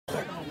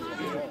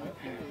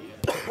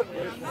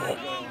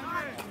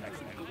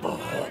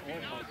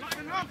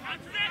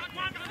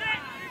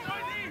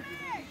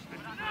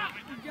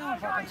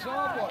going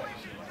sideways.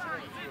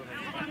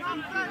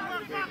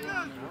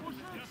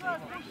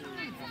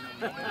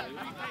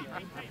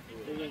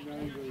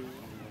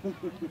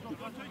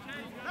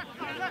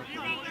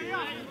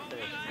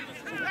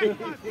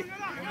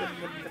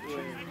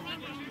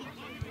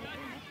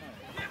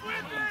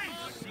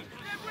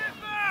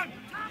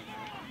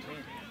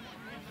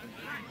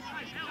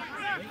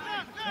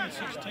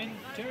 $26.10,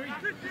 Terry?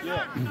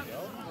 Yeah.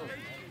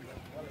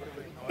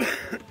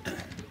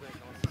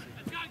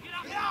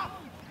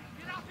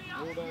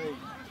 All day.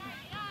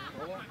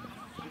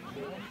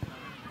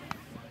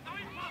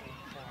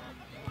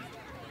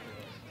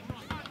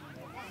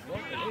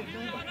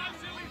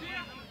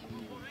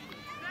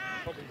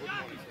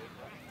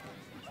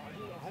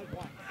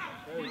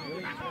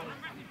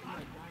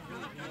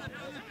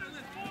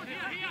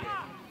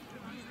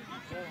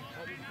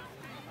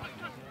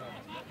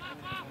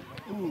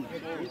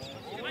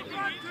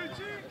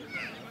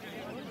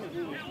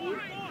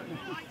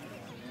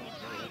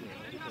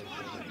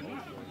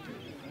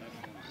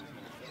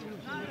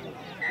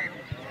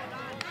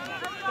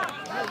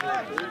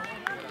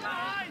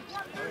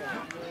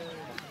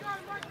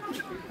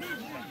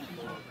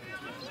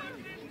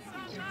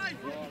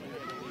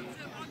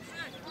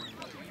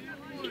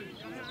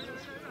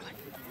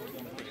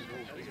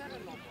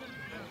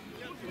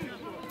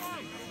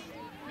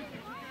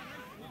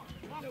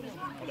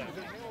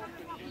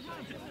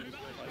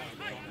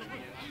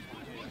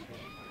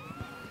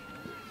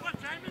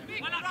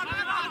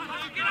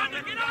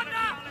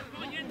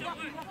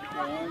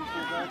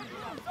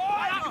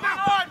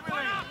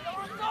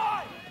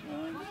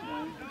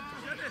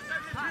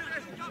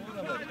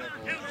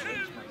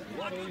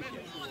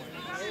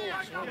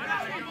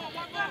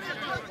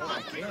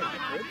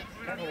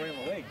 Come away in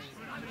the legs.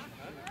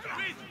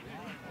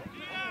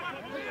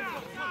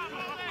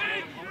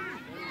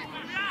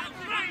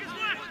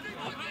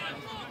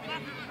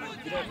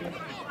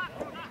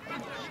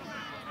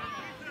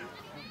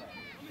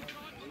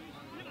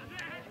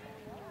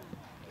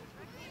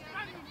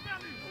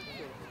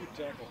 Good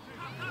tackle.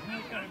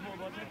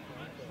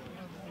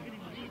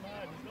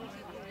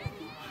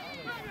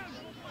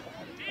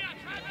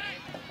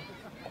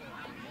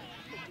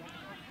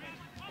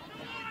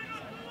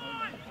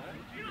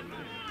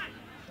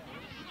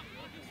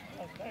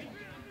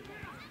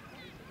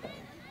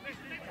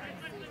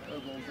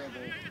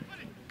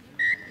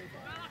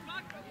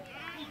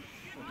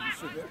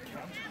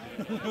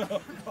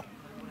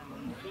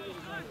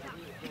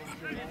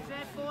 Get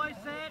set, boys,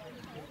 set.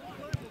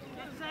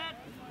 Get set.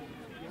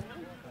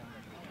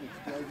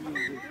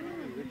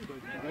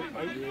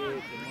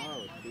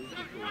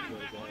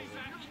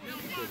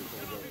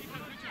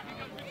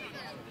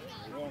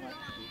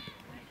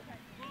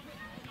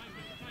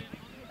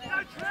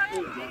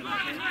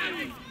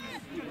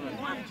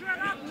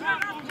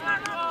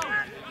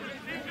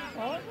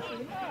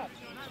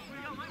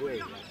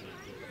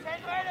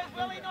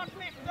 Willie, not 15.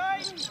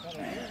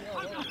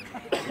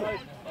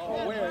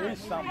 Oh, where is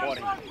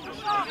somebody? Oh,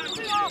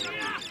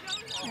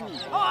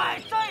 I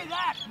say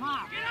that,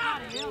 Mark.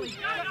 Bloody hell, he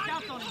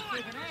jumped on his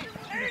freaking head.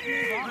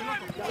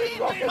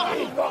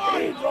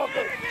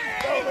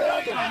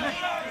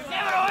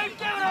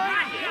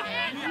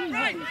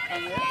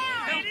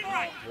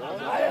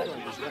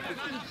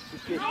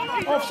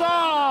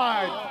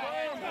 Offside!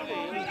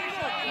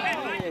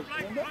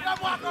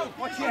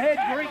 Watch your head,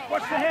 Greek.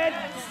 Watch the head.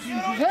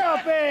 He's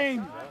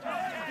helping.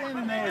 Get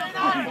in there.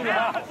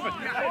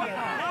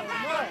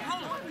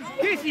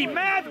 Kiss him,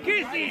 Mav.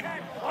 Kiss him.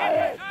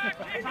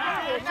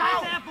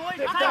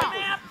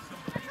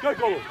 Go,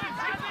 go.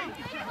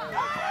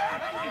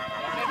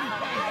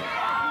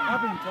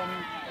 Up him, Tommy.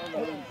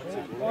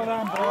 Well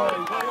done, boys.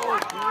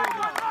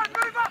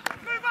 Move up,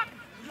 move up.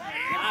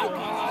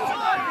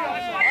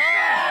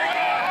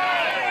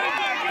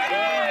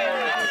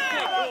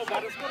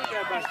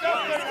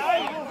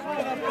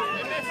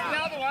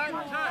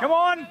 Come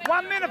on,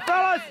 1 minute,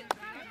 fellas.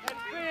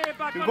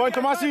 Good boy,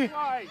 Tomasi.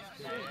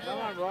 Come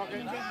on,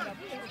 Rocket.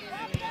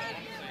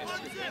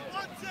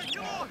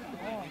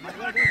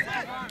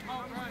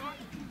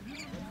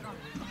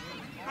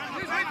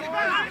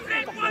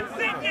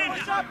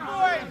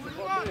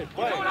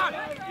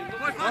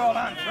 Well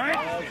done, Trent.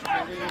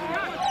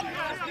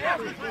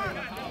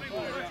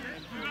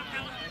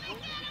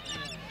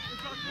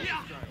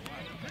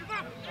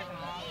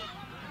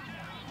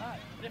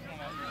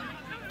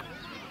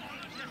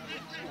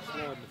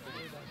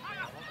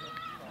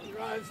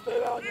 Ryan, stay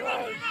on your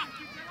own.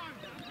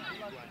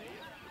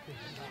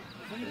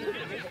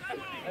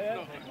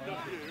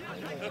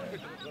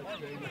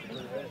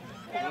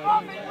 Get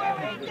off me,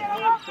 Willie! Get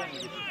off me!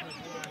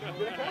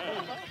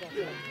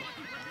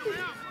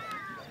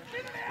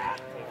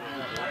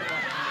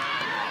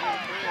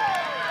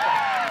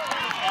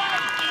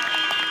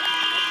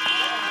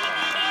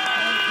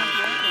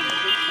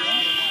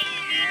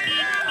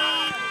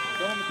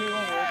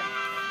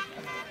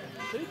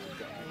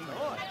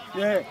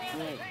 Yeah.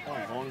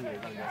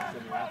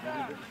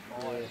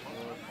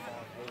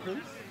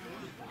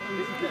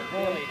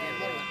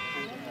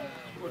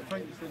 Well,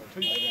 Frank said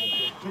two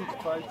to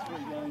play, 3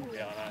 games.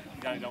 Yeah,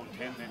 I know. You only done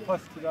 10 then.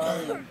 Plus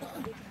today, and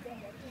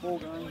 4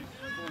 games,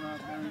 4.5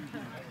 games.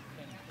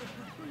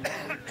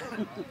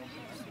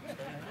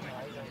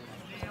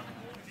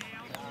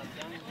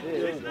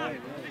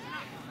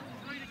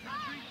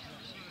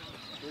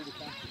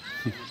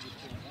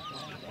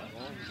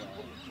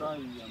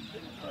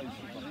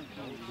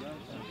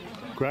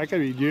 Cracker,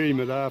 he knew him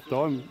at half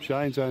time.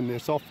 Shane's saying they're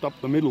soft up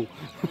the middle.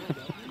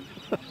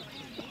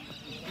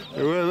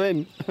 They were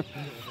then.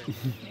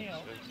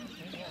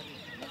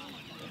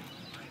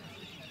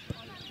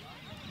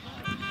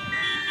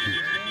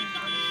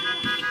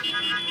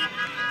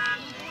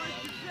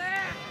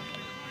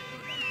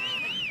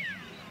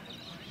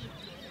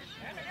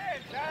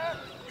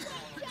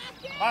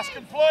 Pass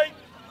complete.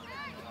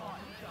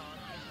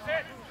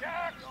 Set,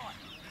 Jack.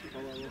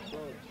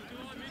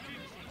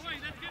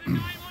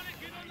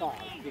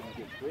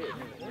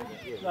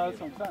 No, that's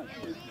what I'm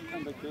saying. You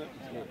come back to it.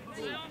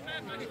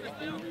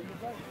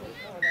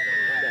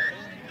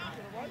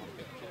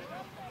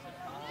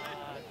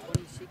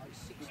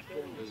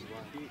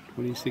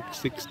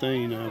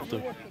 26-16 after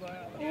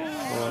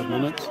 5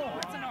 minutes.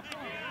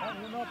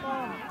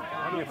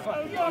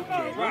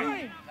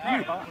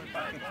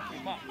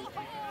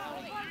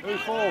 Who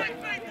for?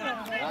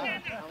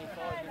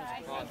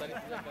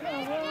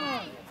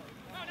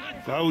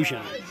 Go, Shane.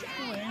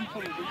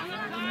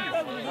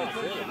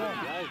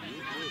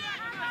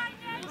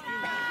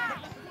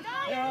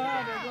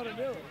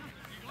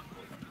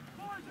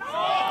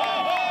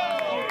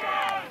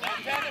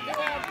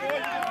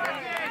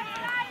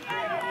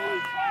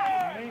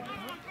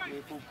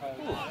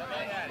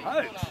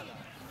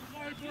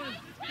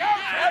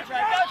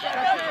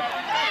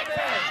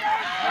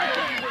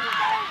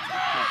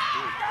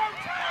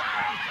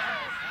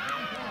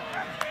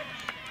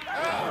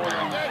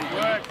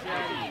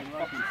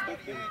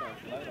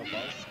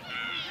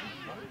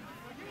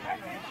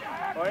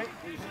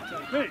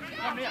 Right.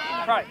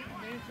 Right.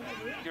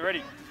 Get ready.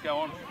 Let's go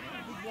on.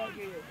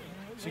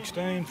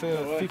 16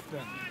 for 15.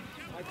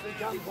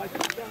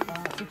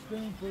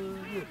 16 for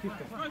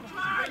 15.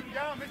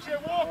 Go,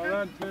 Mitchell, walk. Well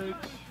done, Teach.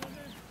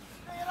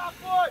 Stand up,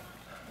 foot.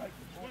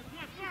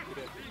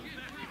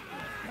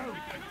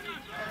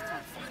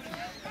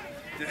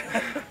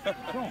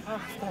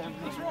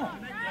 What's wrong?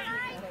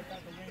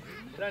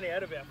 It only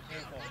had about 4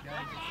 or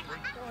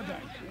 5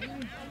 games.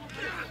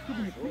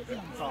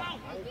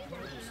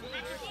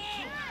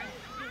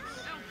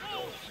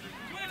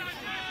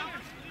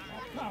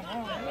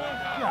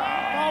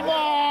 Come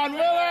on,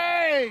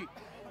 Willie!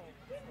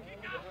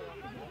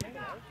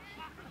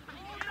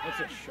 That's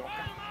a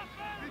shocker.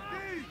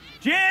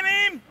 Jam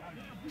him.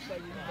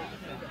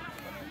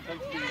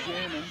 Thanks for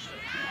jamming.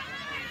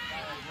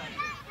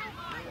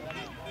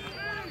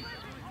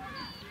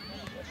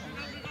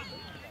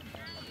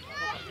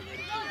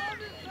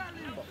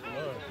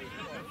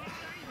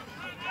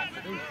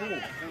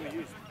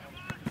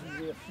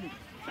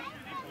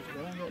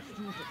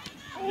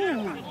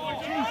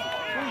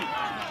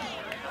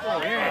 Oh,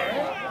 yeah.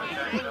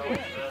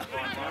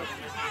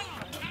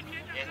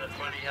 In the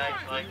 28,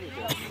 like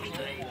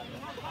 16.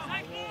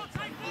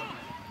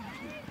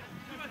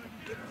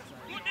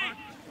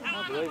 I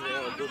believe they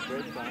have a good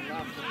bread phone.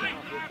 Last time I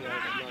thought they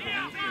had a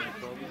internet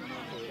problem.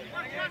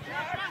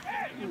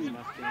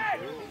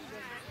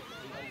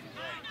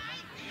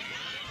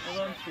 Well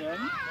done,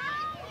 Siani.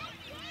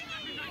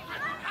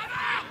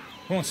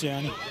 Come on,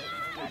 Siani.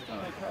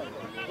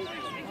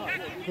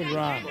 Good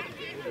run.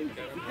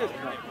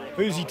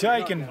 Who's he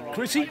taking?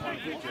 Chrissy? No.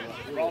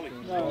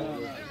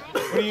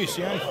 What are you,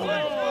 Siani?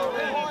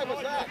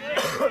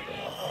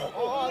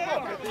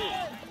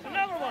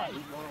 Another one.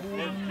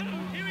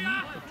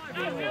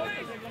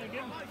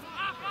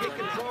 Get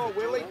control,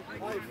 Willie.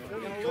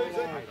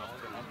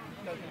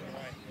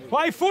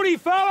 Play footy,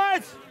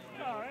 fellas!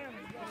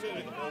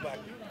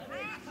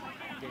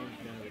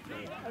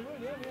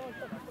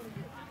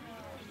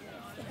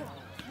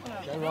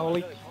 Go,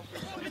 Rolly.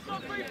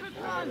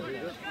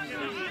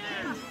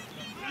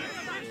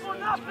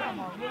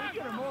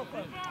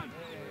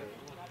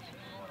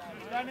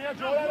 Down here,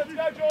 Jordan. Let's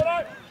go,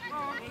 Jordan.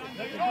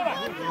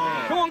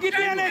 Come on, get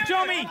down there,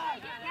 Tommy!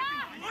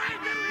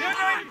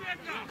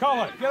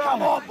 Colin, get on.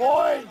 Come on,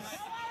 boys!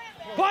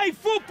 Play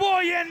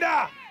football,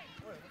 Yenda!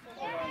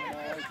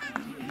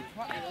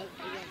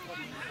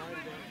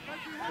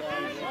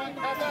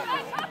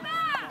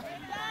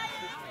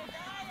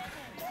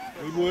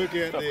 Good work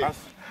out there.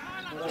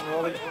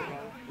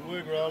 Good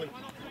work, Riley.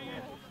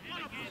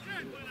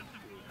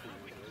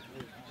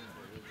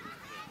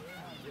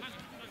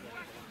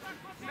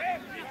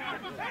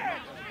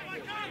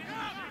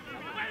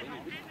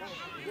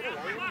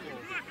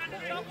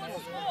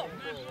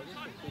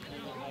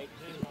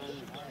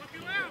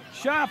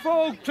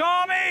 Shuffle,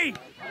 Tommy!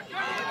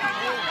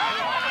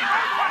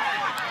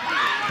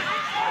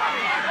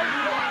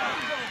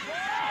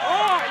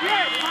 Oh,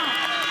 yeah!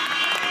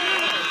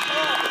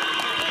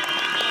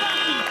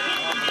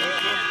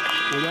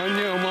 Good on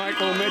you,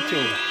 Michael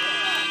Mitchell.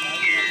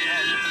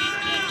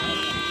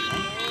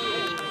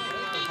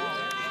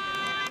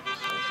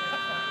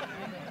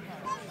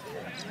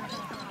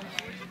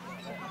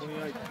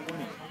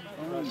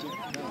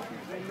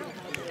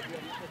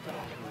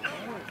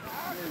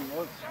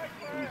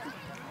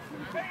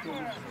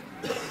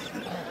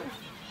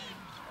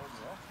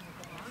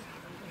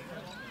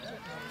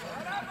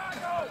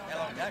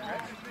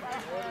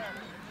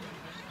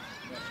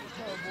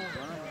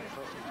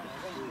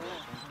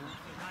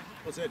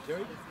 What's that,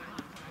 Terry?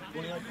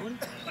 28, 20?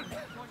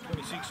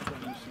 26,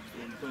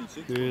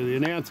 26. Yeah, the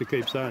announcer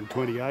keeps saying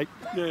 28.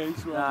 Yeah,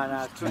 he's right.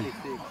 No,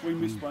 26. We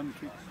missed one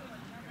kick.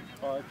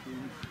 Oh, actually, we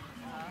missed.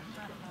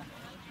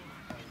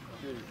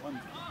 Yeah, one.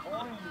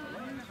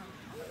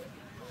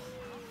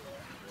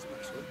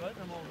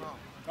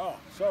 Oh,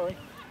 sorry.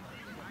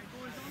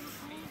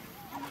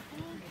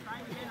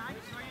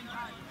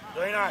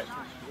 Dino!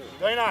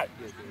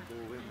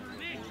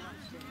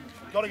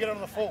 Got to get on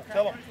the full,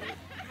 tell him.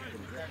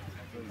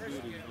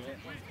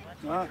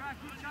 No.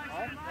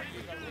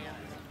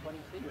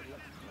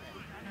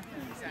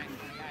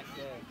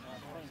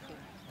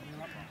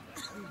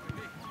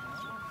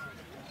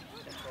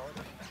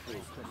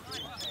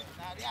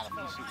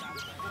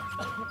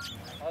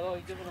 Oh,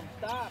 he's giving them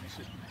stop.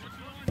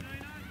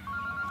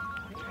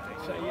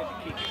 So you have to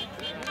kick it.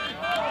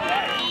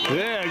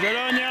 Yeah, good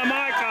on you,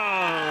 Michael.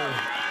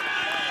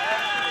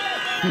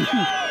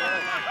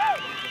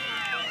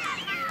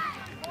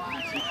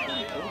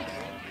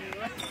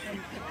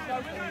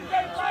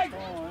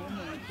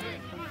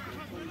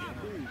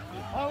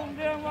 Hold him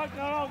down like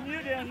they're holding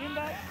you down,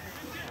 Yenda.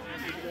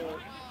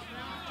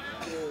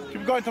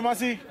 Keep going,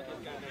 Tomasi.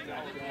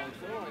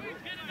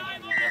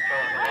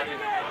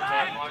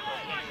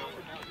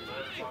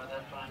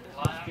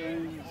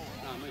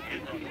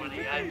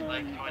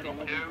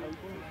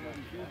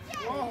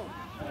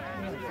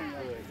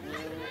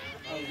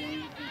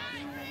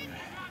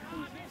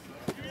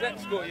 Is that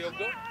the score you've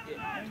got?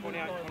 Yeah,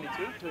 28,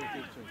 22?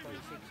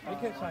 He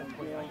kept saying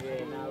 28.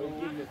 Yeah, no,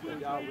 we give it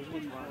we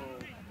missed one.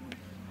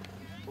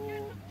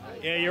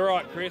 Yeah, you're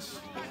right, Chris.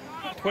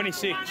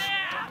 26.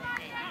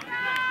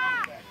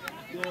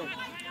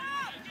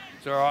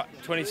 It's all right.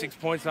 26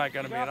 points ain't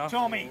going to be enough.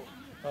 Tommy.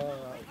 Come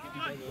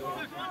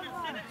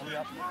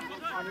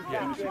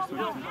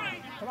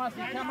on,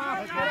 see, come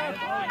up.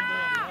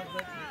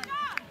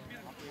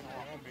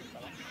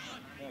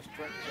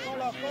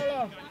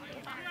 Follow.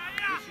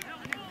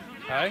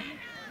 Hey?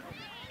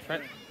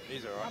 Trent,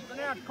 he's all right. Up and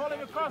out, call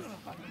him across.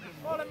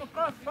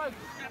 Folks.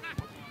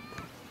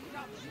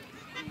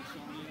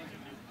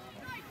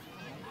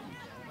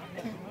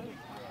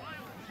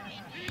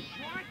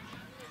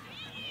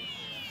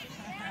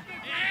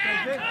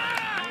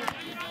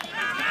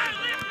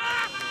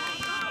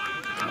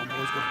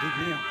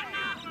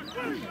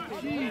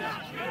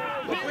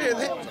 Look,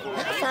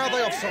 how far are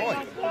they offside?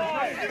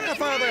 How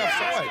far are they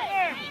offside?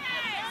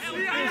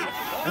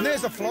 And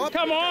there's the flop.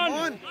 Come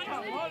on.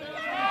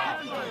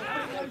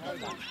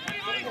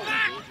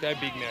 Go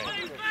big man.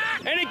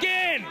 And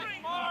again!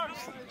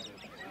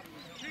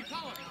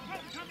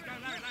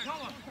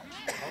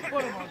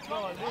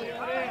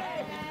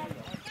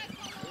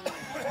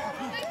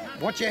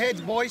 Watch your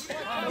heads, boys. I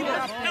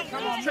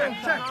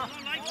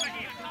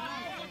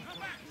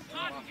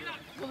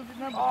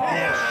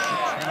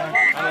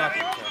like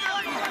it.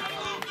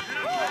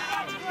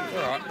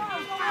 All right.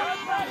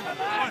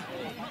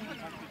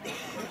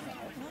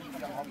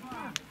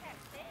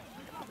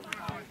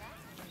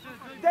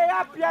 Stay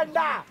up,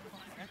 Yenda.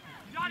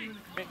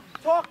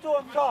 Talk to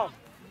him, Tom.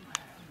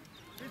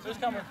 Who's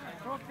coming?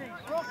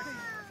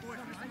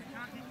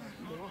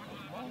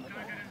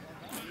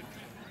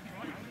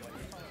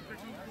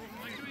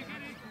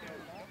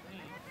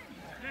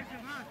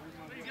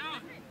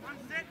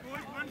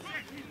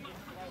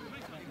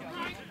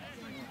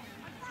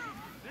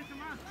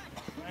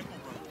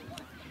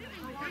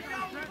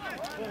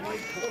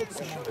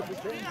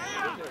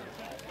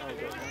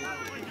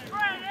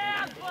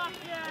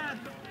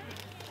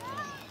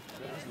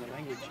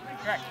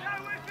 Correct.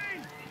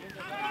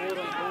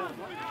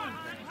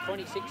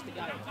 26 to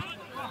go.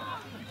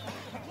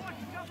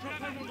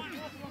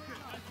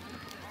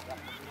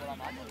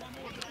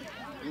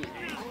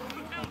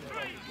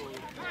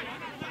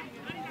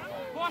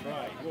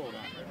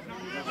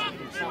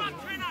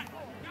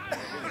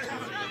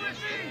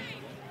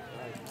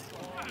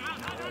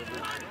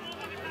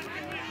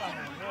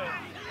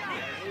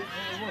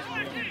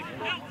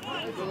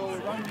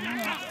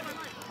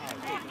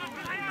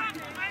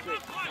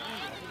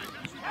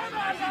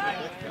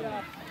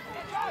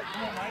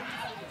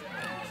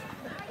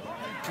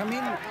 Come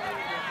in.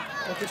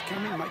 Or just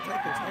come in, mate. Take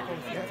the tackle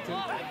if you have to.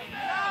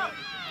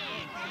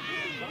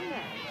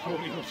 Come on,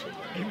 boys.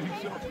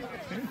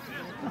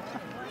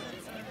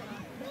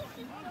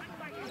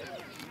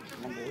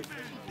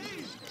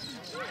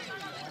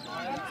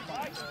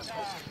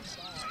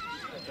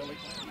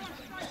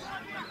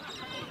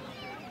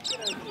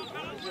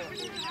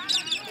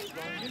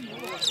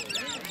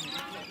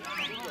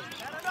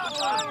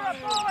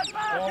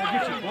 Well, we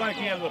get your blank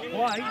out of the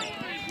plate.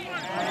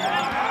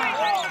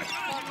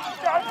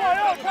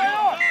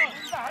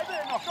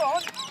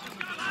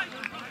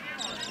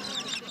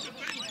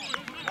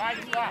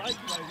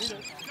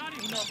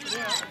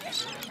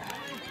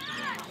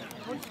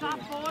 Good stuff,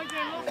 boys.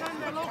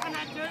 They're looking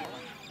at you.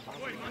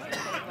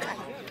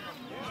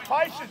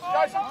 patience.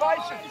 Show some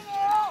patience.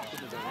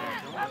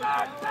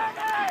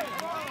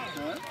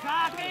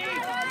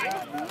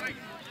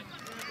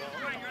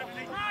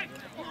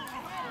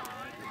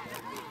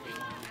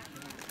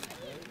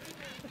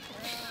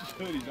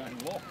 Heard his own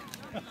lock.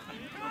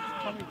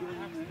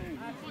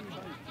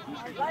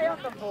 Lay on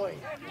the boy.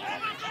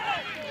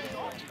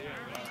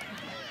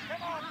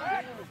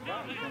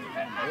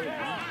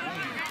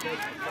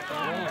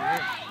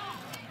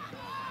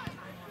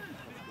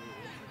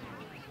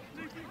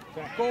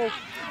 Go.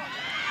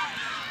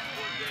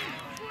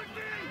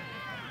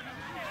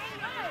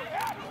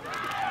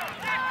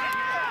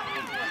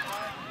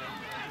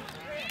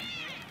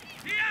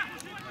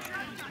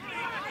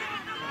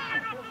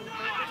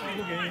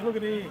 Look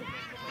at him.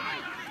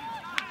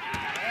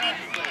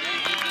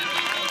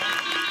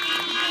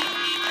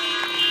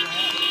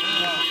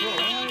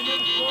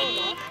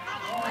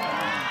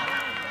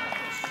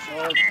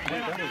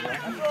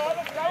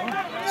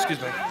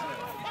 Excuse me.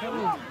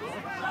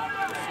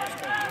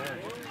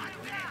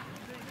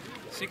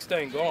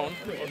 16 gone.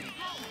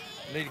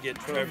 I need to get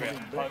Trev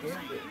out. Right,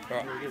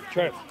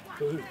 Trev.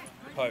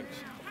 Pokes.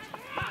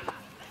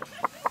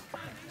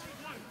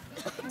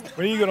 What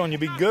do you got on, you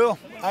big girl?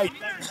 8.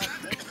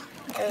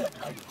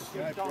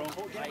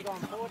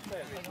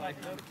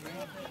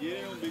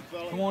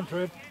 Come on,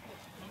 Trev.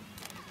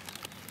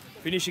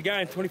 Finish your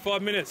game,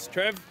 25 minutes,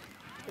 Trev.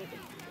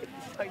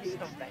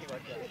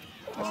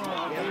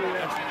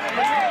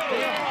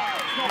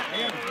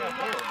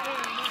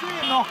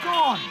 Knock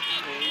on.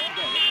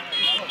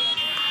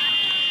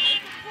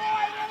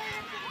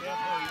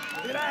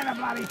 It ain't a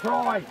bloody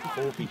try.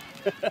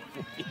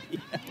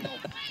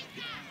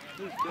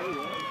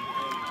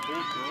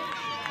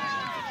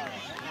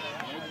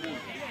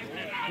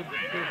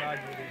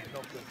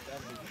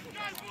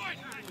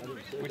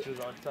 Which is,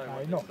 I'd say,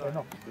 They're not.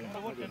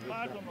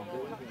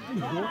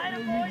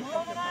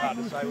 hard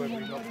to say whether we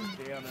knocked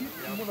it down and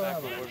bounced back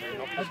or whether we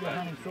knocked it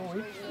back.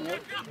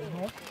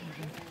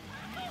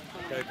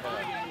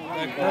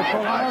 Go,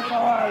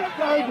 Colo.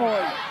 Go,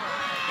 boys.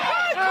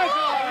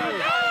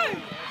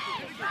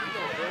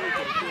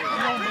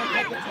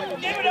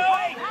 Give it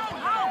away.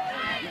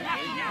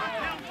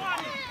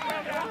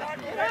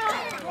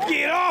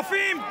 Get off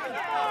him!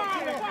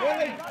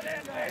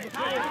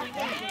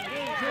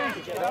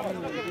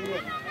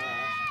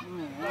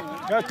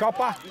 Go,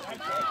 Copper.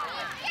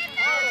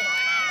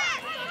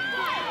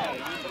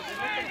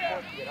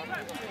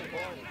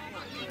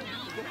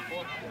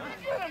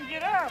 Let him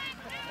get up.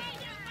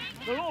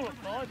 They're all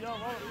aside,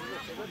 yeah.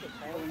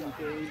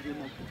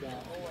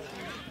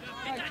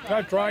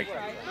 Go, Drake.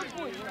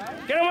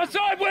 Get on my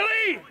side,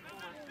 Willie!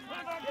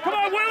 Come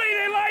on, Willie,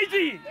 they're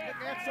lazy!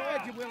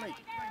 Outside you, Willie.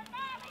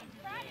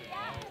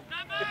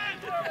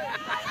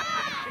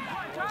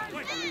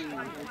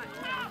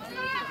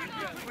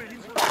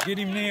 Get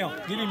him now.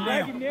 Get him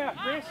now. Now,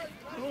 Chris.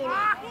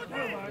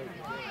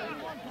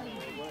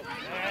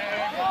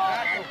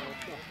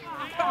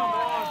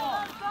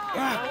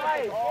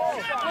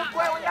 Look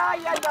where we are,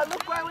 Yenda.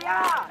 Look where we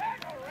are.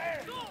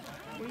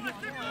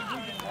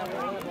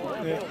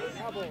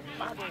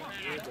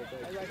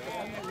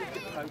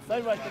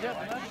 They raked it out,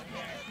 didn't they?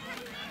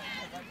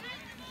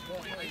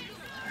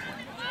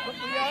 Look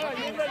where we are,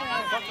 Yenda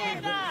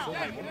now.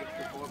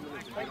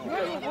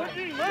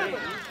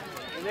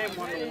 And then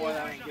wonder why they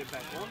ain't get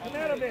back on. Come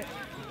out of there.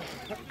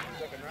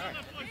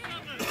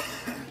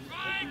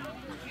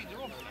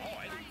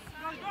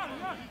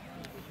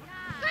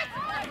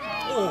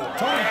 Oh,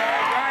 Tony.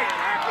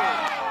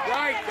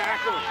 Great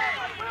tackle.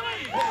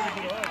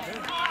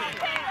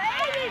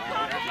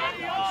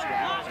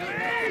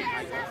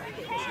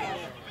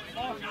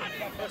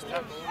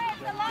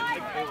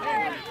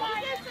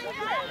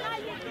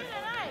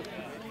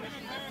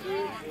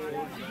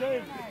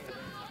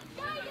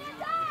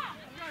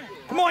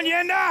 Come on,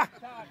 Yenda.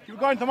 Keep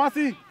going,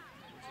 Tomasi.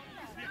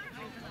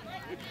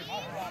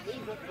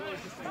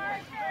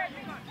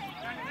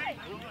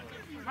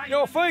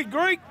 Your feet,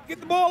 Greek. Get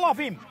the ball off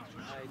him.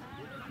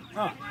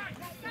 Oh.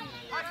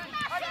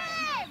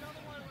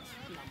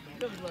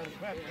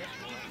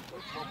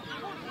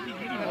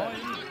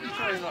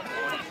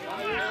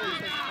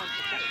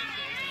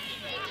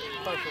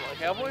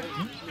 Cowboy?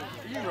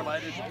 Are you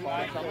related to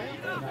somewhere?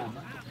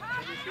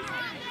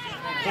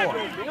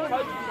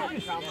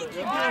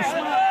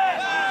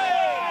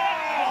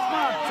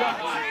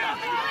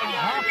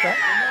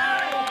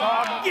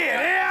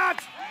 Get out!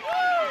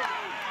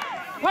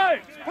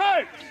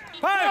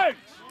 Pokes!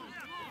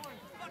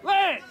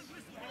 Lance!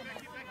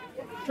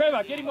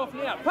 Trevor, get him off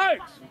now.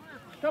 Pokes!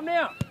 Come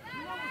now.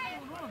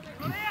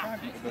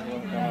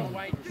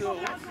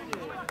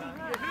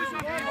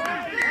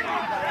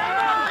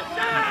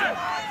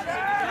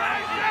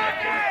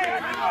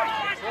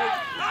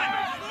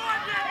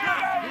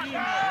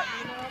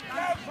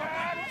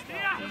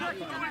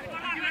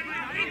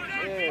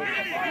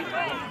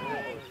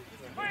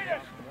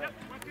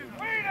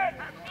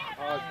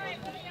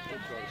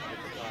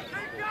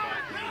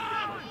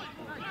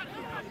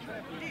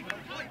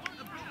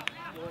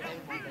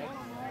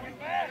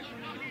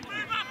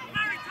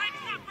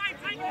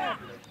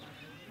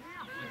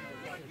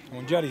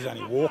 Well, Juddy's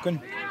only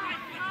walking.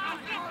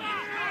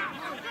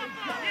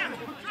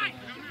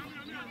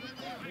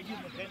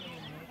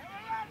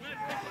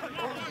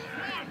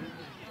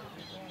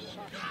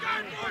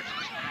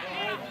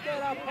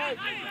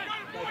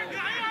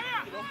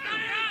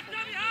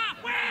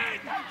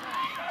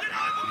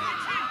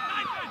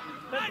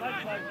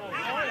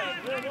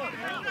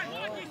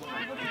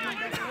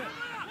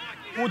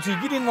 Woodsy,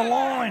 get in the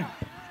line.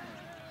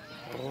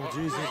 Oh,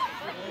 Jesus.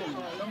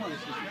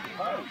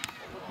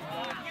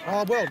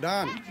 Oh, well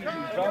done.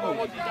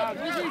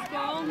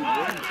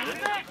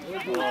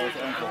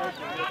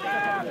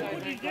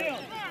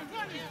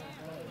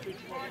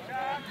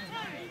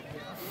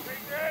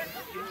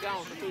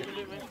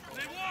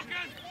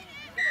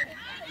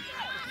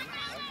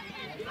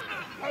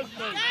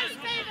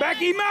 Back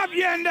him up,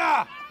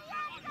 Yenda.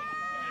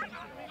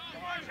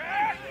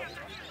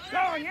 Go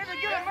on, Yenda,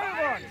 get a move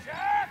on.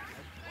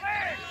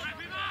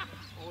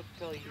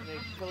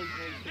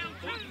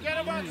 Get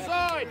him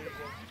outside!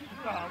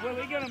 Oh,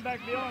 Willie, get him back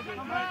behind you,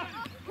 mate.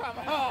 Come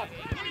on!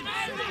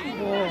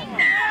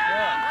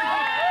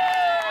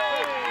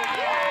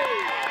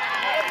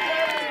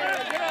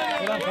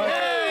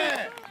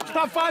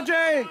 Stop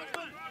fudging!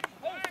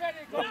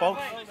 Stop,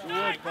 folks.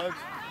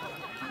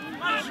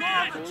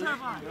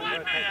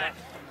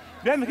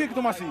 Viens, kick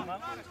to Masi.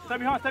 Stay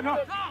behind, stay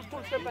behind.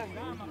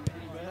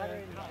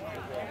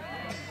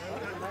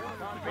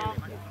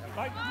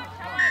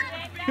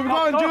 Keep it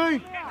going, Dewey.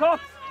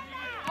 Cox.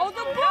 Oh,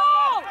 the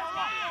ball!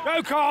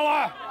 Go,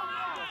 Carla.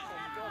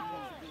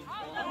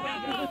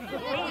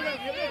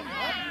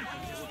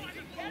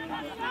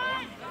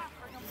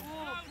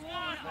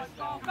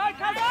 Go,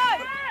 come on!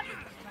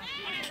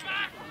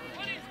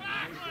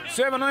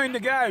 17 to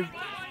go.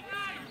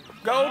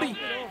 Goldie.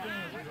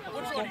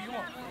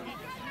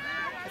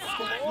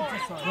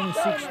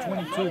 26,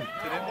 22.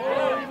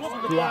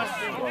 To us.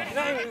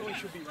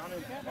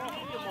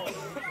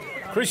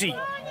 Chrissy,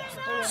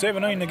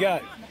 17 to go.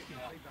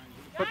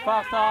 Put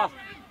faster.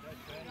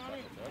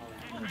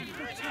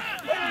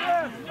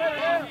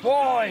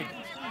 Wide.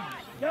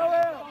 Go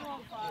out.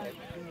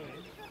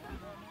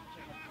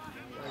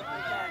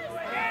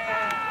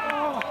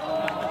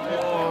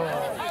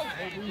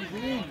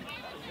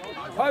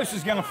 Post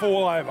is going to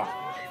fall over.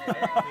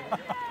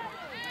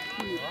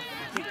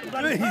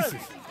 Jesus.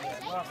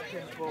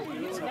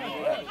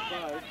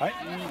 Hey?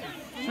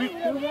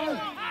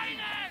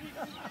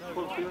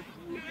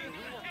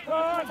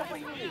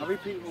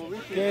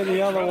 Go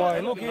the other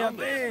way. Look out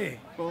there.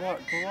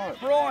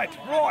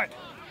 Right.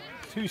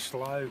 Too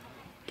slow.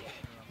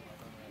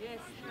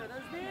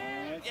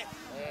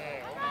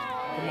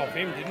 Come off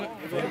him, didn't it?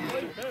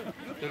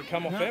 Did it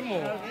come off him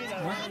or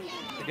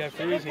to go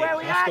through his Where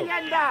we are,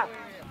 Yenda!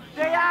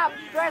 Stay up!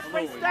 Press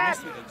me step!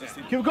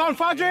 Keep going,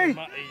 Fudgy.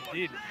 He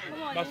did.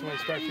 Must have went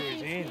straight through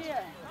his hands.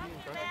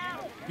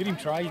 Get him,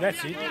 Trey.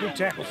 That's it. Good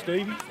tackle,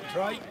 Stevie.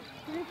 Trey.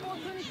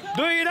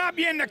 Do it up,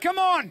 Yenda. Come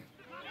on.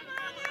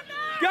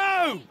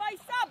 Go.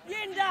 Face up,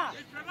 Yenda!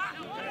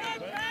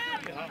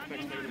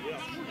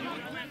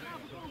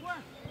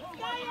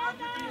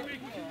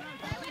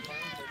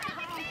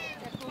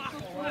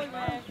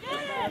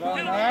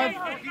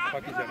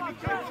 Fuck, he's had a good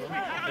game for him.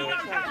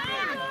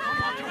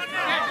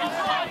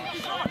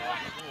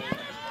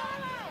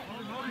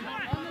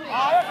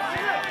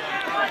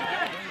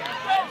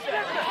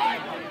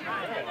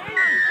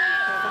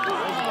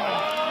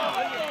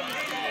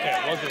 Yeah,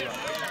 it was a run.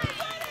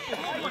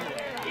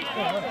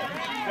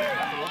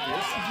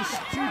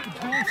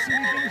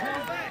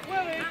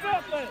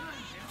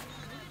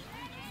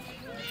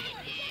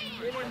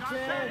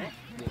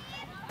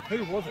 Who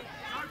was it?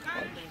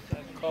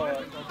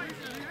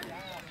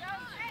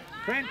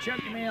 Trent, check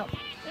him out.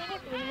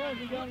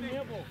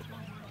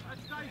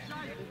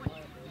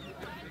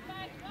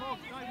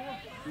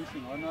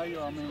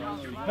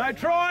 No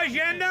tries,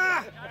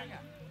 Yenda.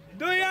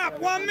 Do you up?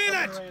 1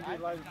 minute.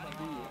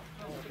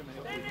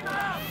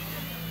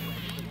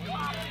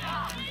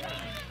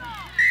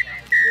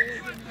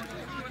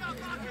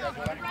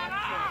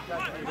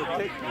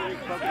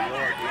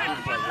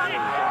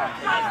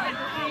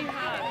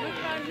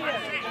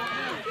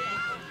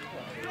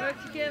 Work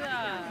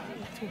together.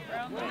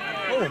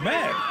 Oh,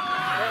 man.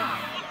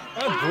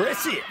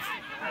 Aggressive.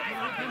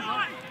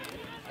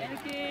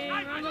 Anything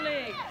on the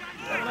leg.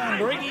 Well done,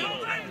 Briggy.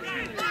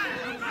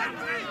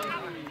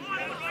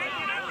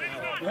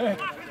 Yeah.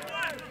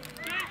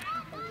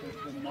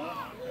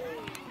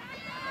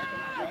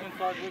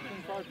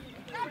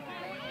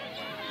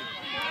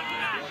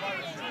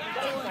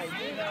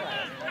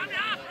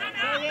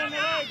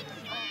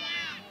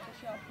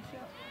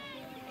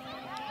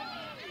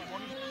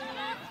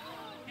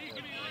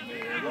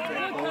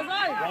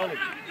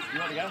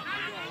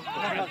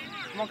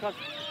 Come on, Cuz.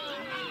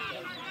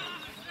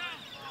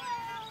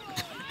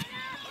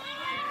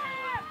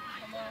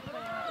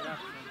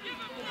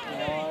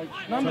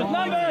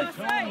 Numbers!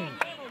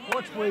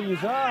 Watch where you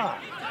are.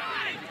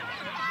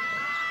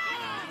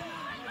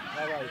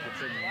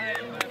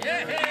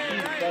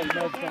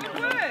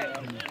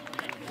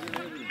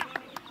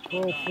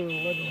 12 for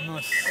 11,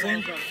 I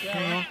think.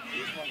 Hang on.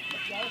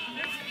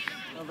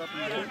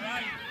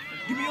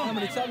 Give me how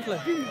many times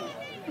left?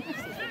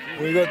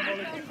 We got.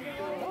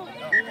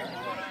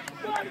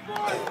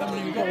 How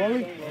many you got,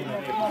 Wally?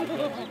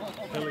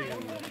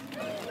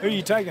 Who are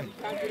you taking?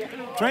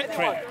 Trent?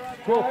 Trent.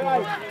 12 for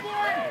 11.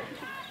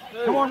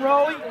 Come on,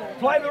 Rolly.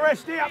 Play the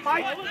rest out,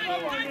 mate.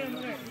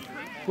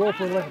 12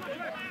 for 11.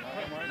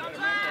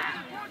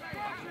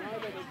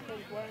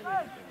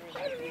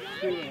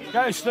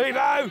 Go,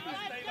 Steve-O.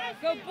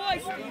 Good boy,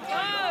 Steve-O.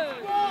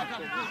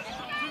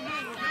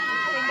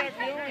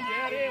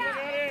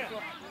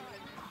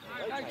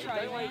 Go,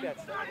 Trey.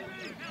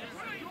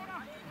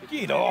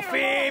 Get off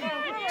him.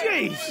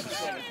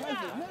 Jesus.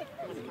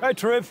 Go,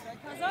 Trev.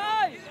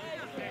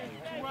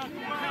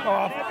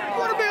 Oh,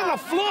 what about the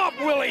flop,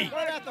 Willie?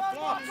 What about the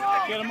flops?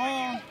 Get him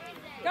on.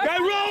 Go,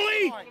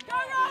 Rolly. Go,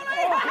 Rolly.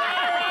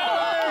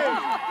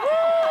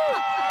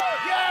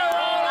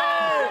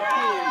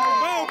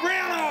 Oh,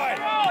 brown eye.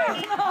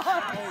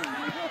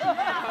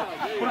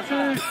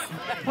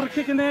 Put a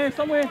kick in there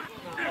somewhere.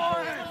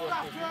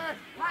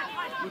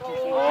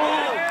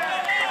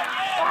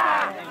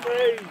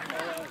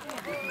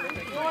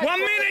 1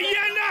 minute,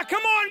 Yenda.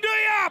 Come on, do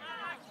you up.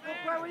 Look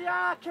where we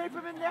are. Keep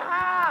him in the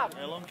half.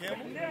 How long,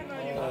 Campbell?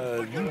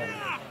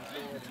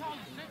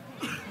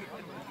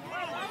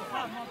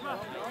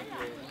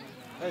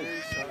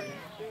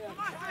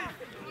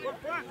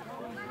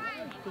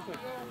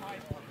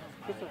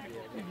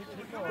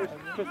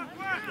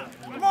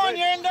 Come on,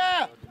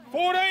 Yenda.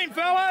 14,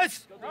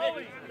 fellas.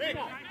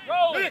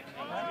 Rolly.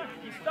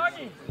 You stuck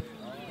him.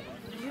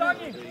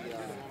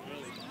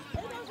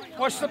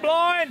 Watch the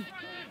blind.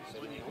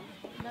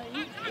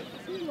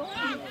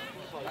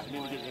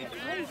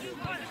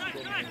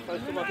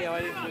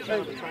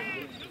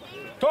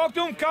 Talk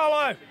to him,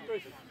 Carlo.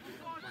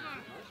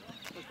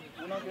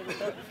 You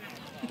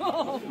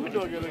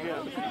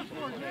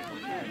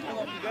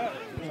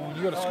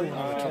got to score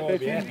another try,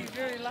 yeah.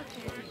 Very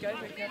lucky if you go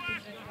back up.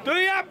 Do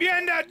you up,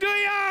 Yenda? Do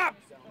you up?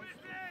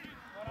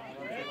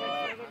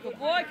 Good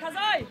boy,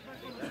 Kazai.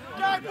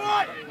 Go,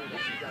 boy.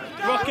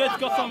 Rocket's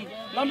got some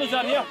numbers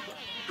out here.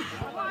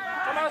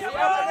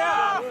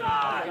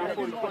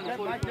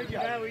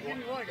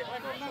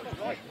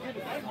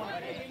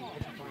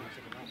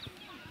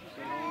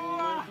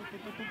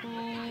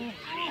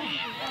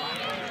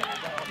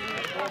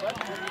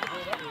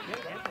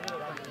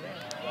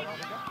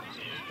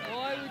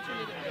 Why would you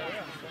let it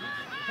go?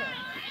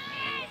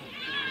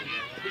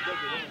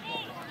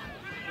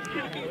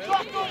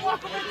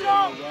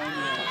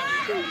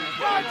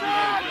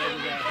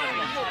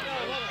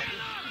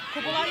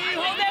 Couple of you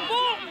hold that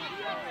ball.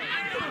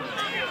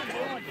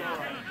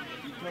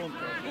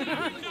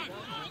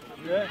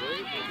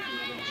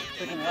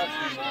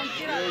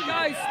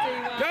 Go,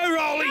 Steve. Go,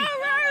 Rolly. Go,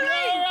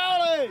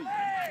 Rolly.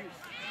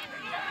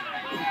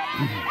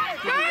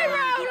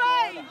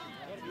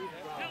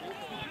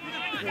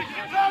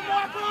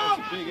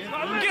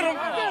 Get him.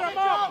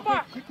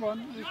 Fuck. Quick one.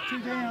 There's 2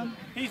 down.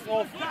 He's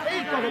off. He's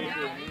got it.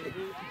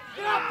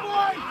 Get up,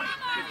 boy.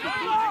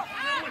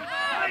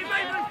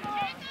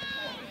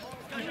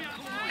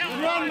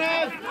 Run,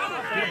 man.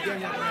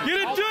 Get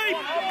it deep.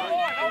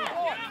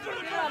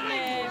 Come on,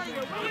 man.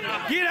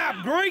 Get up,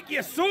 Greek,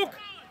 you sook.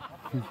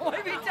 What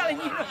are we telling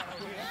you?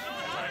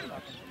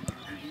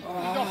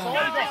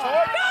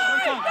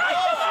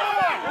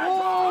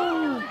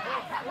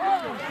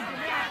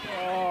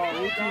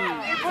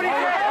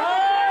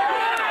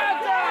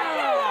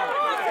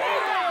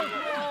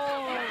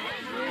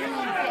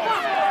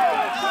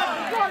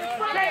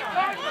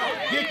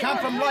 You come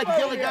from Lake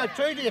Cargelligo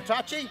too, do you,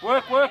 Touchy?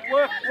 Work.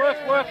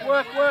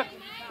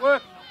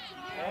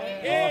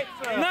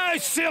 No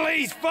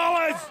sillies,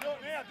 fellas.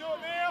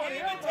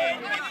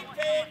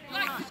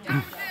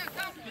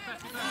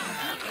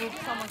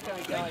 Someone's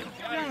going to go.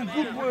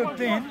 Good work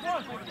then.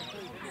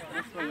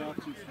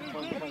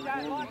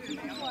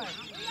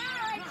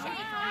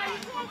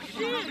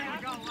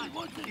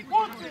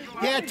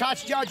 Yeah,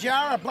 Touch Judge, you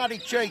are a bloody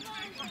cheat.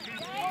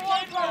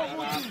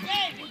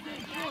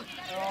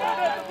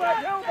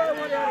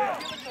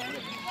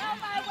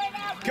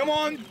 Come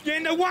on,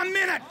 Yenda, 1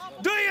 minute.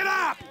 Do it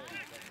up.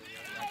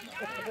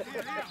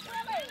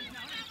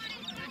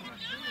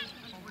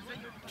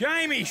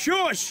 Jamie,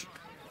 shush.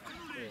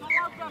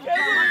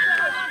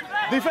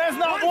 Defense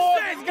not One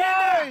walking. set, Go.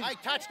 Yenda. Hey,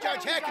 Touch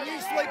Judge, how can you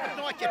sleep at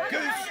night, you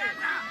goose?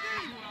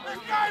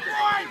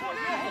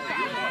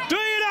 Do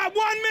it up,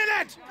 1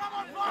 minute.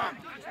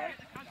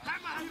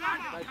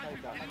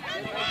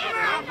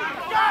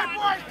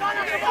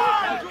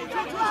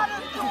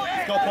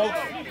 Go, Paul.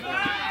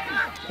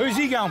 Who's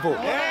he going for?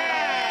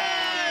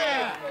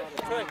 Yeah!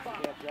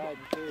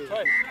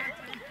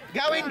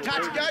 Go in,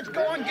 Touch Judge,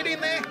 go on, get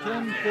in there.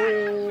 10 for...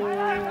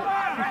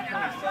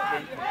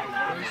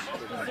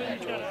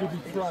 Could be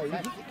trade.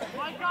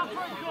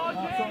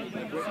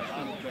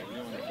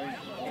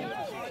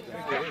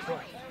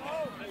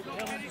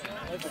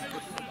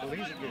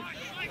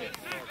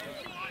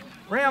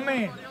 Round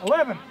man,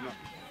 11.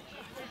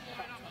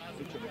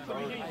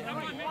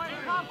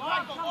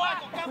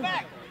 Come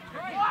back.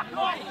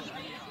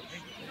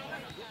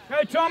 Go,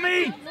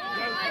 Tommy!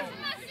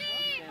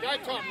 Go,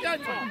 Tom. Go,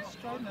 Tom.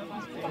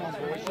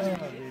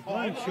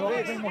 Bloody shot.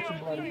 I've been watching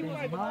bloody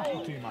Benji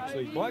Marshall too much,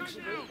 these blokes.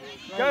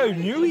 Go,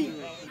 Newey!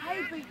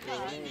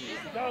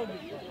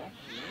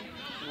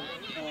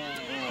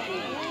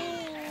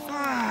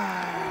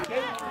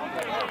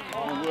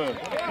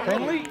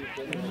 Penalty?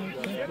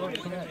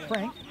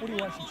 Frank, what do you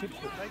want some chips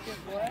for?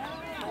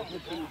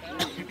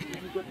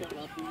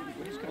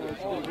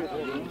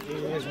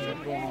 He hasn't got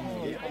going on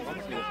yet.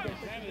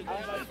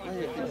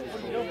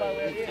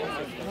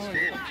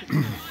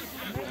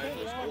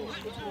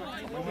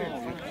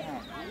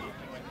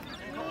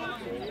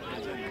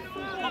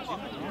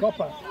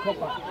 Copper.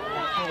 Copper,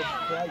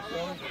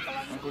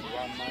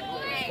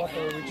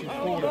 which is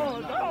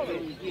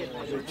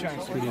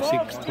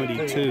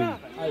 26-22.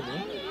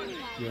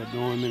 We had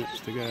 9 minutes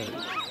to go.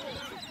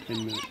 10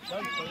 minutes.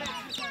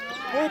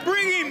 Well,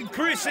 bring him,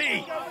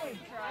 Chrissy!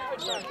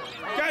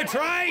 Go,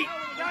 Trey!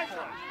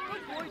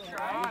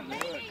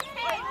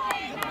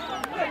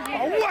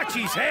 Oh, watch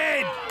his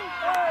head!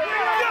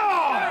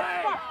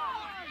 God!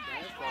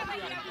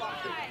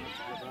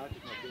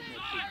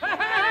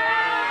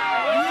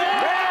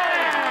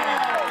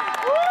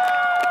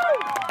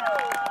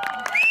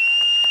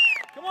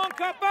 Come on,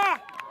 Copper!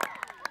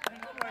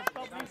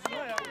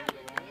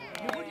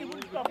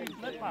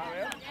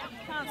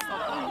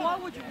 Why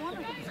would you want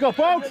to? Let's go,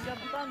 folks!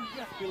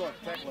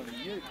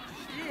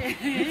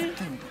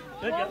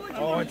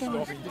 Oh, it's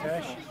stopping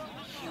Tash.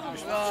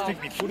 Just stick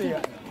my foot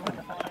out.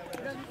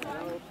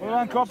 Well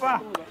done, Copper.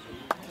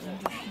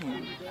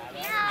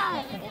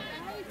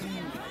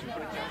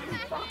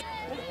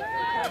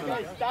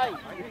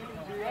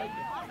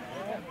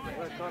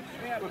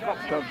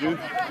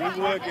 Good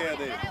work out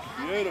there.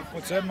 Beautiful.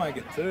 What's that make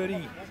it?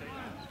 30?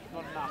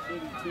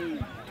 22.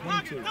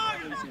 30,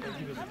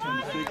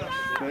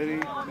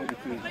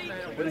 32.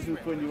 What is it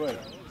 28?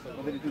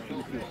 What did he do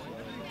 22?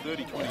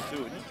 30, 22,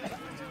 isn't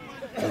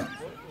it?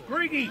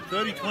 Griggy!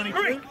 30,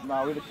 22? No,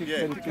 we're the kick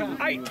 32.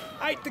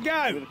 Eight to go.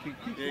 Yeah, it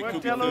could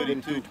be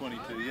 32,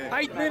 22, yeah.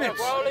 8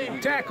 minutes.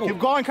 Tackle. Keep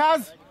going,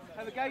 cuz!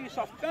 Have a go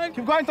yourself.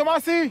 Keep going,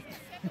 Tomasi!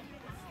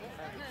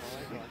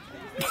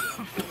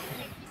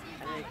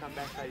 Come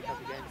back, play a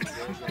couple games.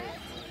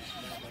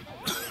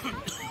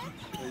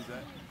 Who's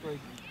that?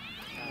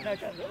 No, the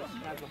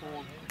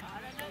horn.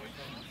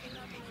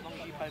 As long as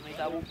you pay me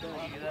double,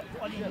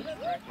 you do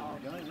that.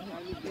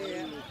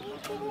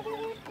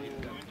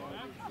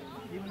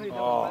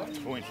 Oh,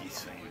 20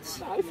 cents.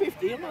 No,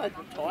 50, I'm not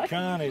tight.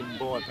 Can't even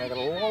buy a packet of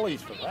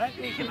lollies for that.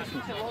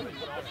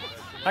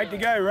 8 to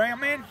go,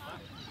 round man.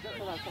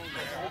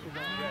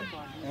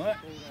 What?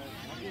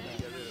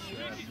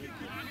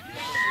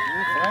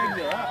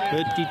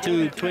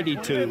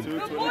 32-22.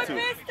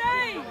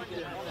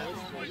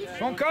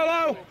 Come on,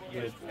 Colo.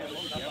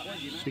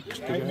 6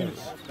 to go.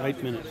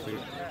 8 minutes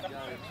there.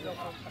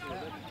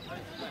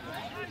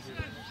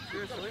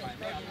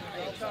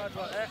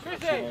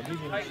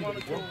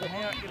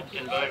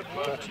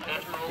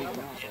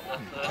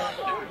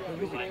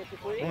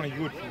 Only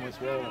good from West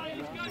Wall.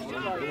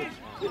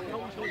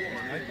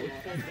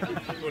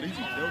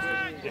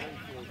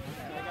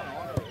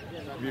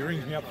 If he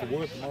rings me up for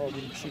work tomorrow, I'll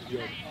give him a shit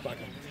job.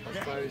 Fucking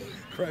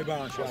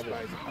crowbar and shovel.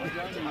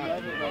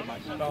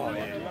 Oh,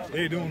 yeah.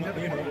 They're doing it,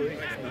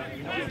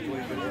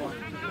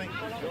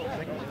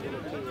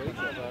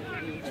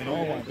 And I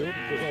won't do it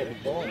because I'll be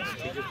biased.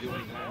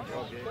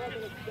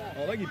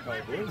 Oh, they get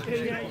paid for it.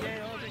 Yeah.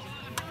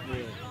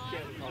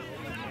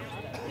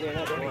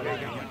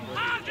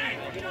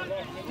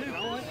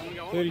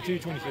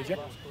 32-23, Jack.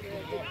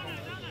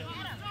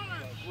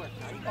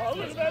 Oh,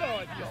 look at that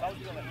idea.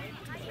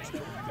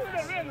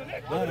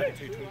 No,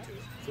 2-22.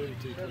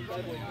 32-22.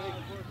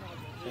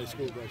 The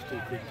score goes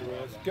too quick to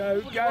us. Go,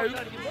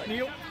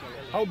 Neil.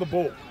 Hold the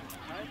ball.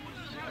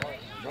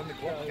 Run the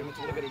clock. Give him what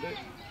they're going to do.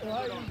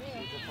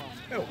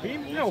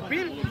 Help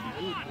him.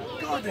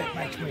 God, that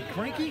makes me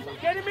cranky.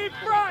 Get him in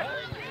front!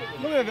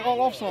 Look at it,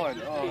 all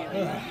offside.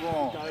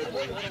 Oh,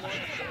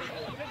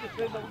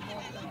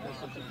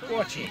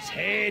 Watch his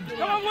head.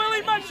 come on,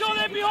 Willie, make sure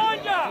they're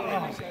behind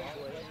you!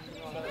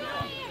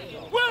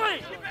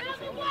 Willie!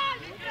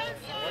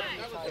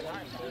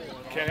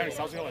 Okay, how many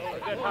subs are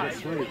there?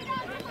 3.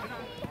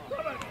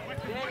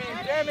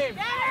 Damn him!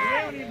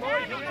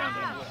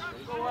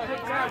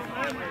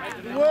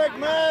 Good work,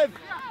 Mav!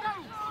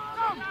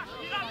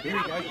 Here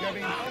he goes, grab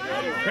him.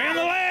 Round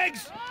the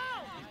legs!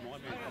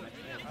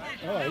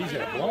 Oh, he's a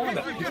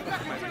blinder. Both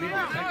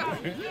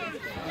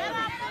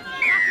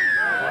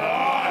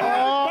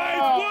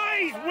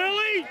ways,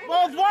 Willie!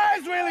 Both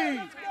ways, Willie!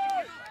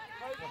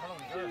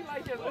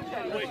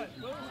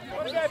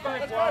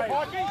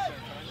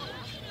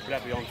 Could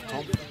that be on for Tom?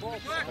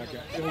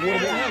 Okay. Yeah,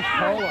 what about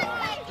Cola?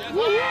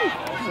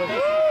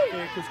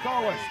 Yeah, because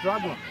Cola's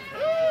struggling.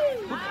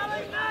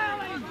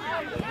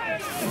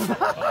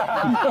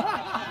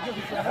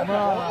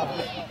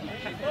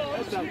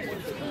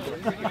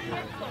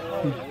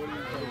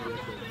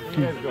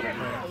 He has got it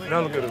now.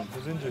 Now look at him,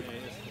 he's injured.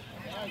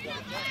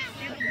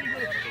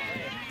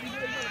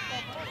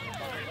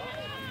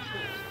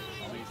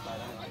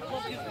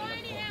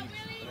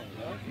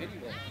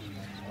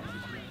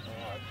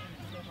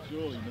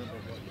 Surely remember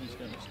he's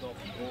going to stop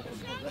and walk and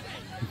put that.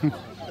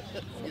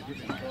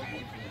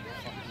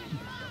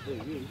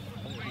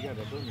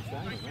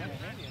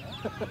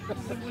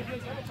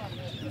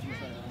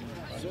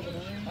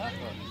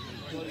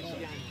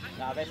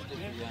 Nah, that's the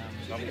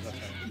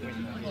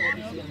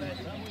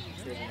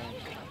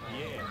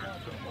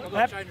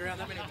I've changed around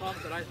that many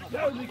times today.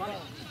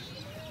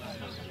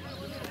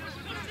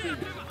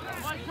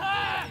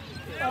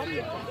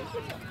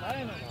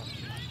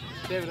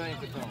 17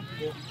 for Tom.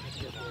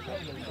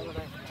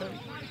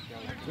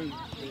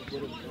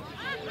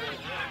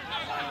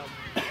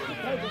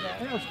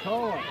 That was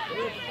cold.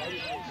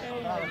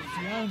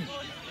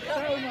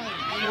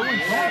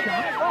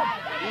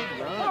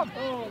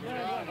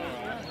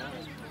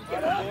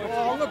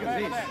 Oh, look at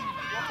this.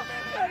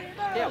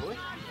 Yeah, boy.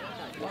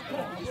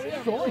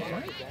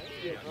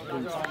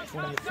 Sorry,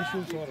 20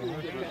 officials, I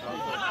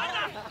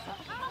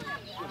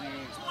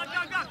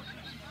don't know.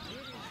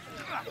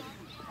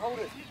 hold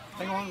it.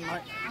 Hang on,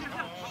 mate.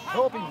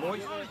 Help him,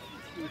 boys.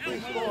 It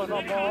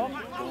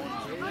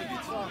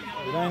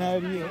ain't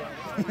over yet.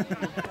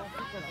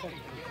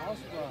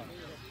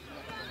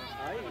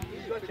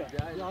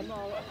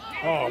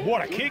 Oh,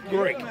 what a kick,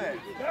 Greek.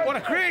 What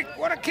a kick,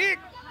 what a kick.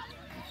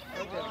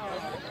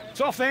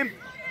 It's off them.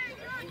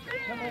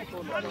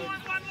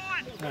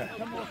 No.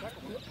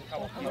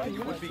 You think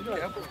it would be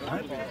careful? It's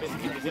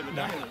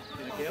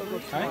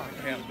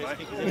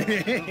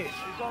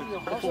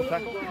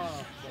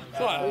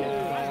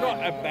not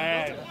a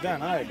bad. Don't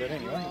know, but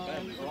anyway.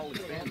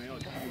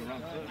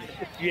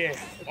 Yeah,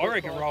 I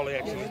reckon Rolly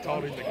actually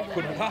told him to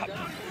put it up.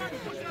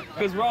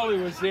 Because Rolly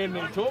was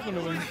standing there talking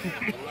to him.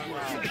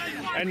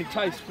 And he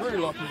tastes through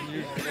like he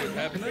knew what was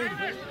happening.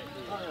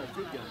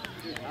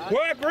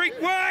 Work,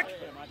 Greek, work!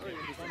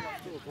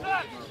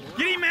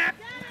 Get him, Matt!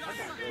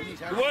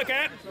 Work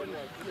at!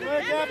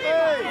 Work up,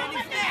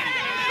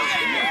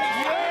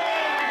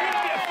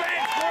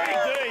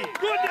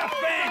 Good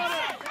defence!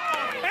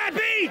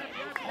 Happy!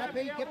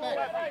 Happy, get back.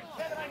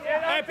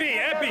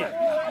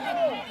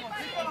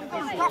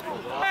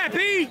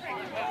 Happy!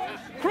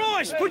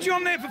 Christ, put you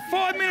on there for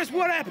 5 minutes,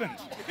 what happens?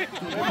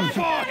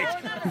 Fight!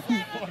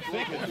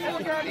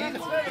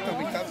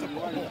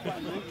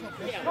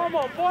 Come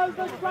on, boys,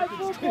 let's play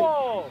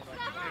football.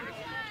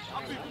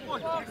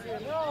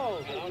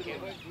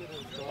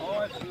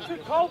 Too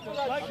cold for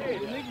that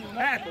shit.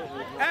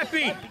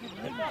 Happy!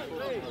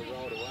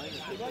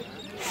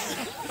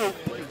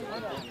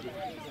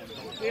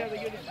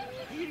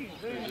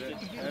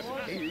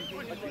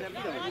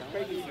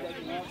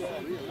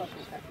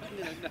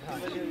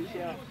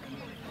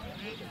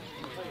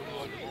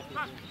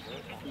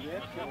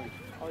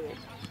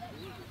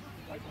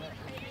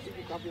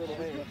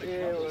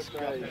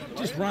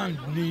 Just run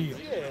near.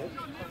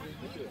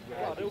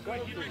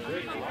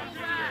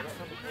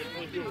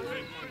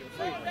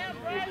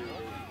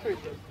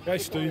 Go,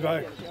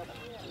 Steve-O.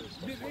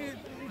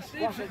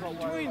 It's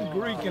between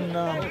Greek and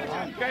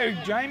go,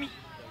 Jamie.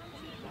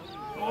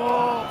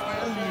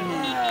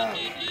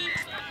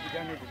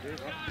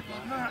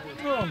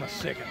 We're on the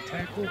second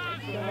tackle.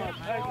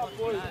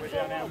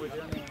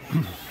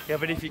 Yeah,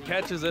 but if he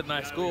catches it and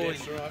they score,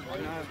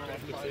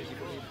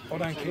 I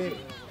don't care.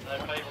 No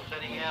people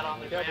sitting out on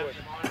the ground.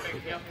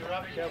 Pick up your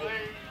rubbish,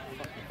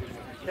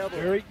 please.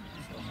 Eric.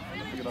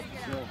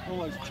 All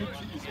those chips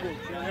that you scored.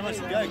 How much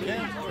to go,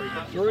 Cam?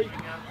 3.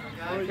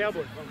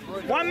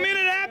 1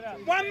 minute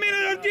up. 1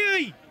 minute of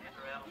duty.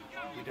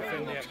 you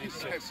defend out this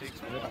set 6.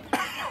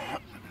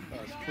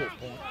 That's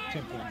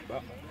 10-point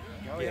buffer.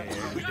 Yeah,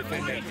 we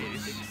defend out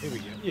this. Here we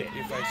go. Yeah.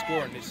 If they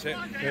score in this set,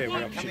 Yeah,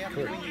 we're up shit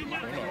creek. we're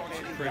not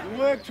shit creek.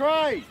 Work,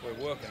 Trey.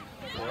 We're working.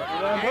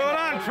 Well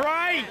done,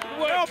 Trey.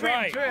 Well,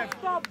 Trey.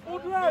 Stop,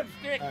 Woodrow.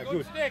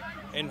 Good.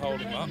 And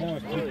hold him up. My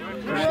pick,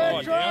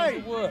 Line down.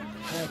 Good work.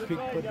 my pick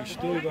probably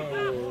Steve-O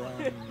or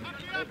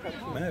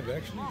Mav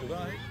actually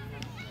today.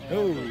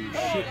 Oh,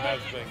 shit.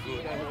 Mav's been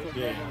good.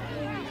 Yeah.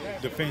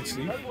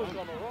 Defensive.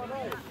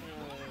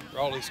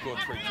 Rolly scored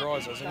 3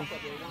 tries, hasn't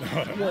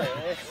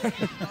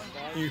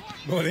he?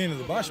 By the end of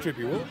the bus trip,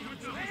 he will.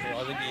 Yeah, I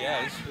think he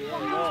has.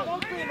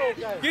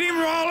 Get him,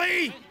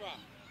 Rolly!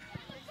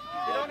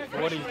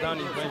 For what he's done,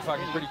 he's been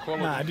fucking pretty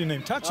quality. Nah, I didn't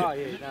even touch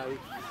it.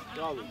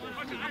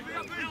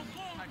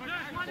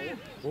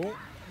 Oh.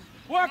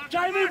 Work,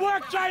 Jamie,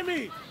 work,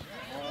 Jamie.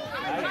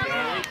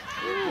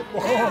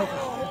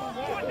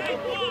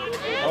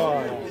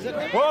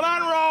 Well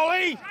done,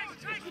 Rolly!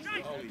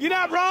 Get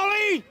up,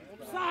 Rolly!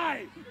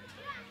 Save.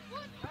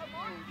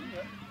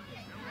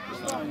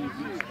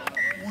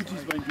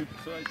 Woodsy's been good to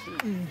say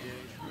too.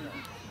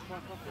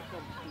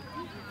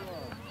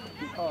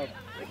 Oh,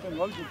 there's been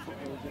loads of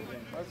football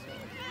down both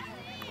sides.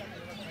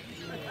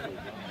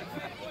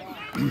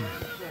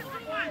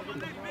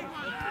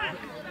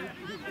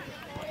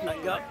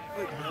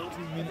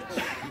 2 minutes.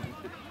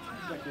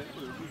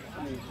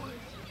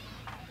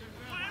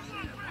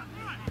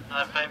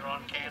 people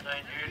on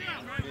campaign duty.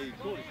 I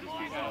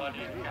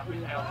didn't come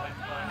and help them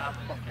clean up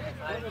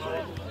campaign.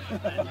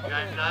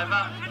 Game's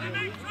over.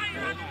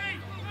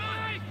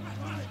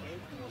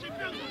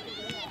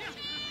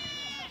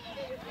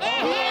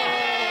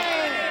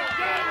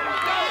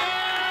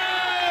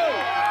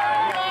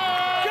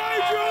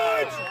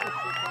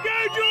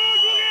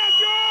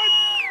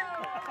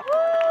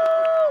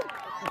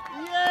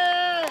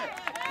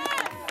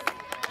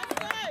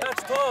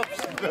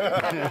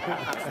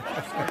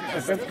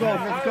 Let's go.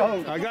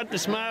 I got the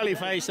smiley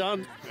face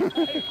on. I'll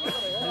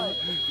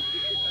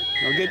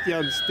get you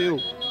on still.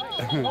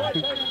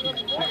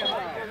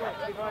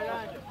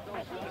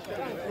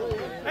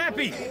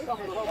 Happy,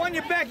 why don't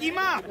you back him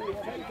up?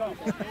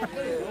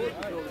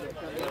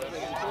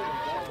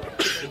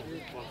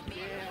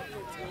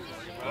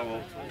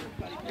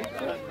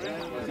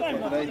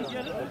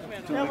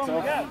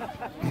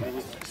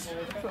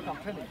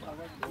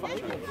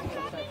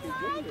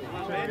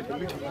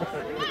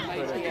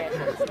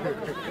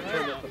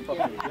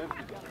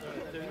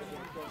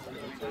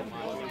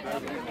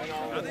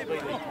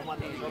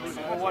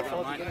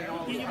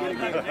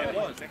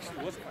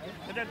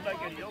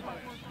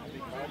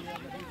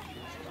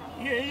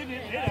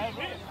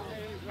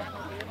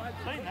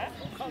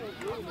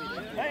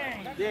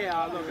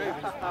 Yeah, look,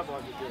 even the pub I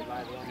could do it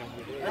later on.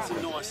 That's a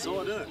nice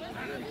side, isn't it?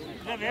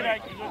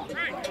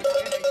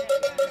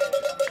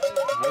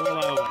 All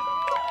over.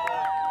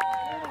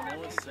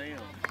 Nice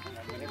sound.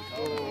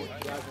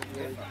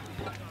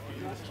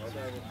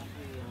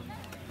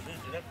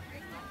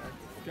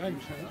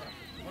 Game's on.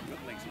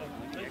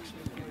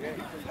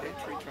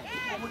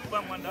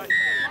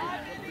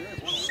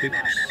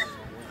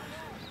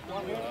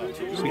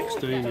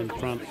 16 in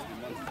front.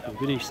 I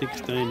finished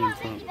 16 in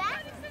front.